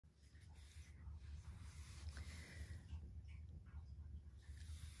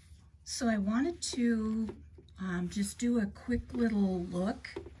So I wanted to just do a quick little look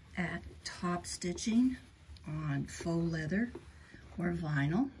at top stitching on faux leather or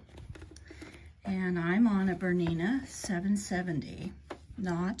vinyl. And I'm on a Bernina 770,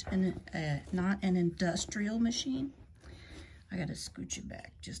 not an industrial machine. I gotta scooch it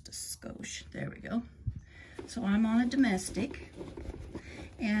back just a skosh. There we go. So I'm on a domestic,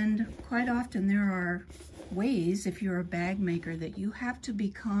 and quite often there are ways, if you're a bag maker, that you have to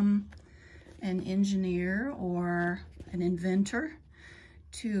become an engineer or an inventor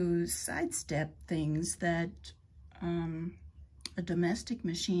to sidestep things that a domestic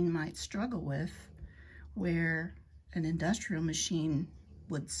machine might struggle with, where an industrial machine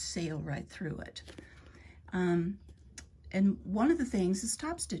would sail right through it. And one of the things is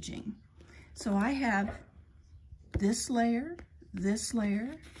top stitching. So I have this layer,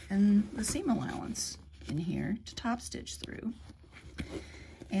 and the seam allowance in here to top stitch through.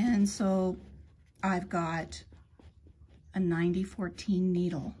 And so I've got a 90-14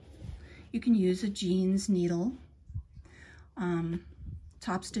 needle. You can use a jeans needle,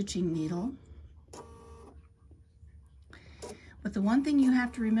 top stitching needle. But the one thing you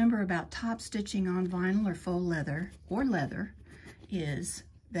have to remember about top stitching on vinyl or faux leather or leather is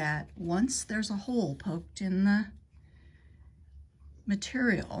that once there's a hole poked in the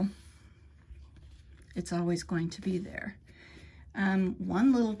material, it's always going to be there.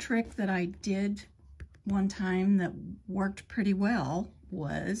 One little trick that I did one time that worked pretty well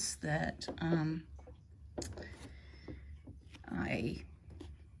was that I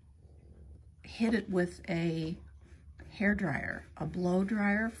hit it with a hair dryer, a blow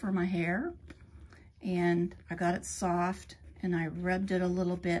dryer for my hair, and I got it soft, and I rubbed it a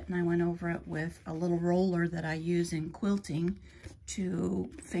little bit, and I went over it with a little roller that I use in quilting to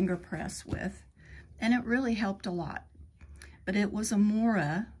finger press with, and it really helped a lot. But it was a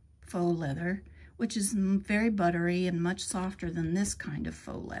Mora faux leather, which is very buttery and much softer than this kind of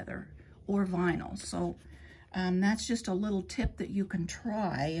faux leather or vinyl. So that's just a little tip that you can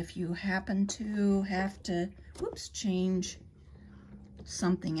try if you happen to have to, change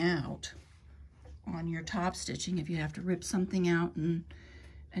something out on your top stitching, if you have to rip something out and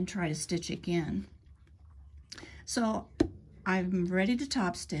try to stitch again. So I'm ready to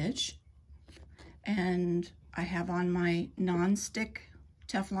top stitch, and I have on my non-stick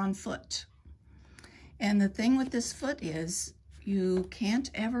Teflon foot. And the thing with this foot is you can't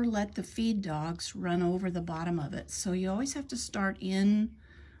ever let the feed dogs run over the bottom of it. So you always have to start in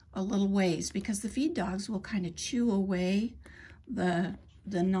a little ways, because the feed dogs will kind of chew away the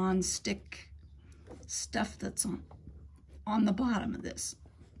non-stick stuff that's on the bottom of this.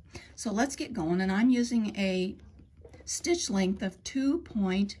 So let's get going, and I'm using a stitch length of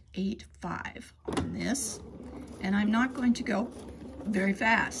 2.85 on this, and I'm not going to go very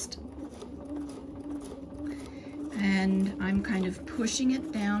fast. And I'm kind of pushing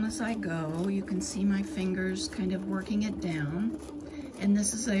it down as I go. You can see my fingers kind of working it down. And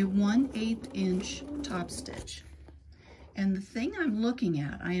this is a 1/8 inch top stitch. And the thing I'm looking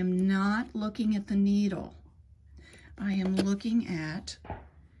at, I am not looking at the needle. I am looking at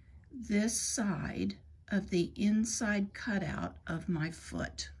this side of the inside cutout of my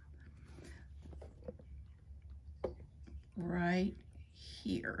foot. Right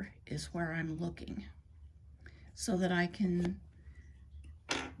here is where I'm looking, so that I can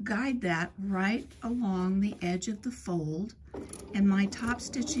guide that right along the edge of the fold, and my top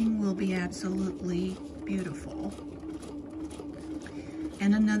stitching will be absolutely beautiful.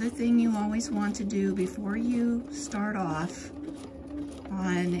 And another thing you always want to do before you start off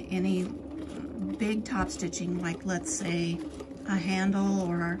on any big top stitching, like let's say a handle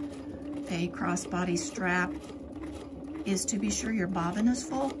or a crossbody strap, is to be sure your bobbin is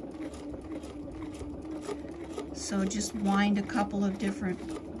full. So just wind a couple of different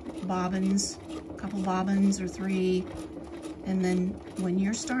bobbins, a couple bobbins or 3, and then when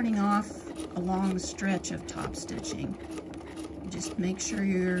you're starting off a long stretch of top stitching, just make sure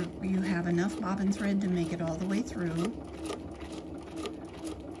you have enough bobbin thread to make it all the way through.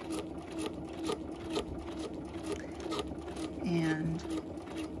 And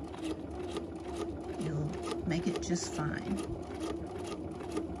you'll make it just fine.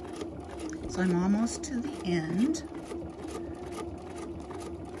 So I'm almost to the end.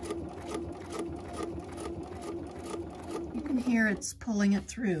 You can hear it's pulling it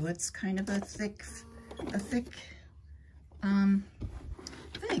through. It's kind of a thick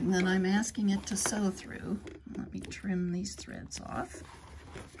thing that I'm asking it to sew through. Let me trim these threads off.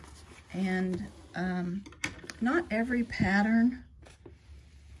 And not every pattern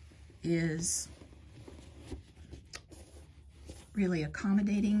is really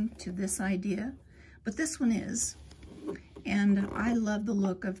accommodating to this idea, but this one is. And I love the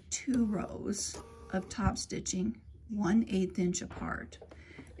look of 2 rows of top stitching 1/8 inch apart.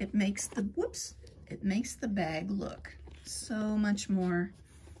 It makes the, it makes the bag look so much more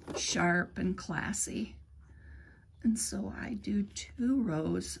sharp and classy. And so I do 2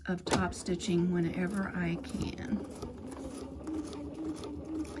 rows of top stitching whenever I can.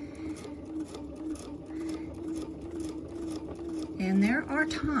 And there are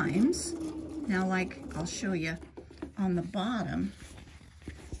times, now like I'll show you on the bottom,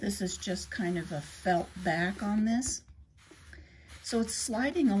 this is just kind of a felt back on this. So it's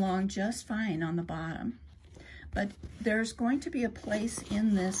sliding along just fine on the bottom. But there's going to be a place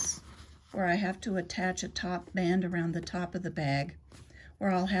in this where I have to attach a top band around the top of the bag,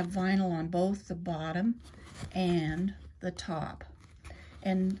 where I'll have vinyl on both the bottom and the top.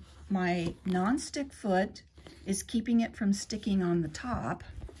 And my non-stick foot is keeping it from sticking on the top,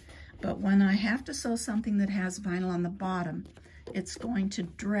 but when I have to sew something that has vinyl on the bottom, it's going to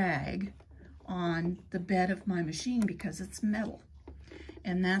drag on the bed of my machine because it's metal.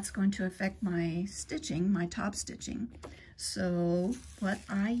 And that's going to affect my stitching, my top stitching. So what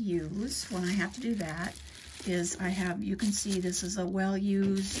I use when I have to do that is I have, you can see this is a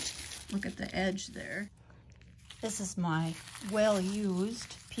well-used, look at the edge there. This is my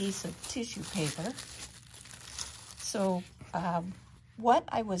well-used piece of tissue paper. So what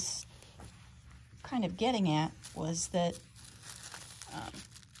I was kind of getting at was that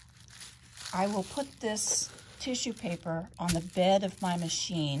I will put this tissue paper on the bed of my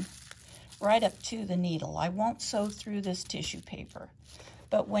machine right up to the needle. I won't sew through this tissue paper.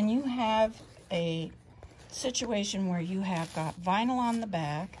 But when you have a situation where you have got vinyl on the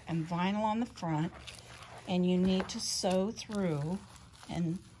back and vinyl on the front, and you need to sew through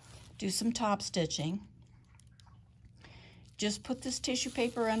and do some top stitching, just put this tissue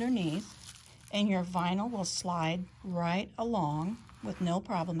paper underneath and your vinyl will slide right along with no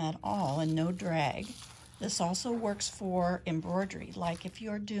problem at all and no drag. This also works for embroidery, like if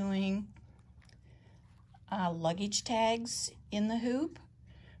you're doing luggage tags in the hoop,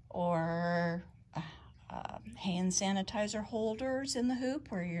 or hand sanitizer holders in the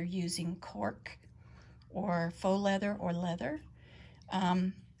hoop where you're using cork or faux leather or leather.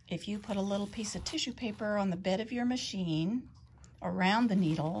 If you put a little piece of tissue paper on the bed of your machine around the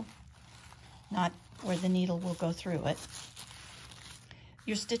needle, not where the needle will go through it,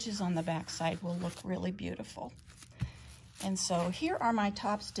 your stitches on the back side will look really beautiful. And so here are my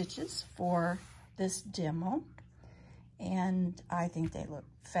top stitches for this demo, and I think they look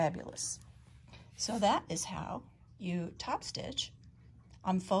fabulous. So that is how you top stitch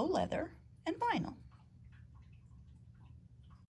on faux leather and vinyl.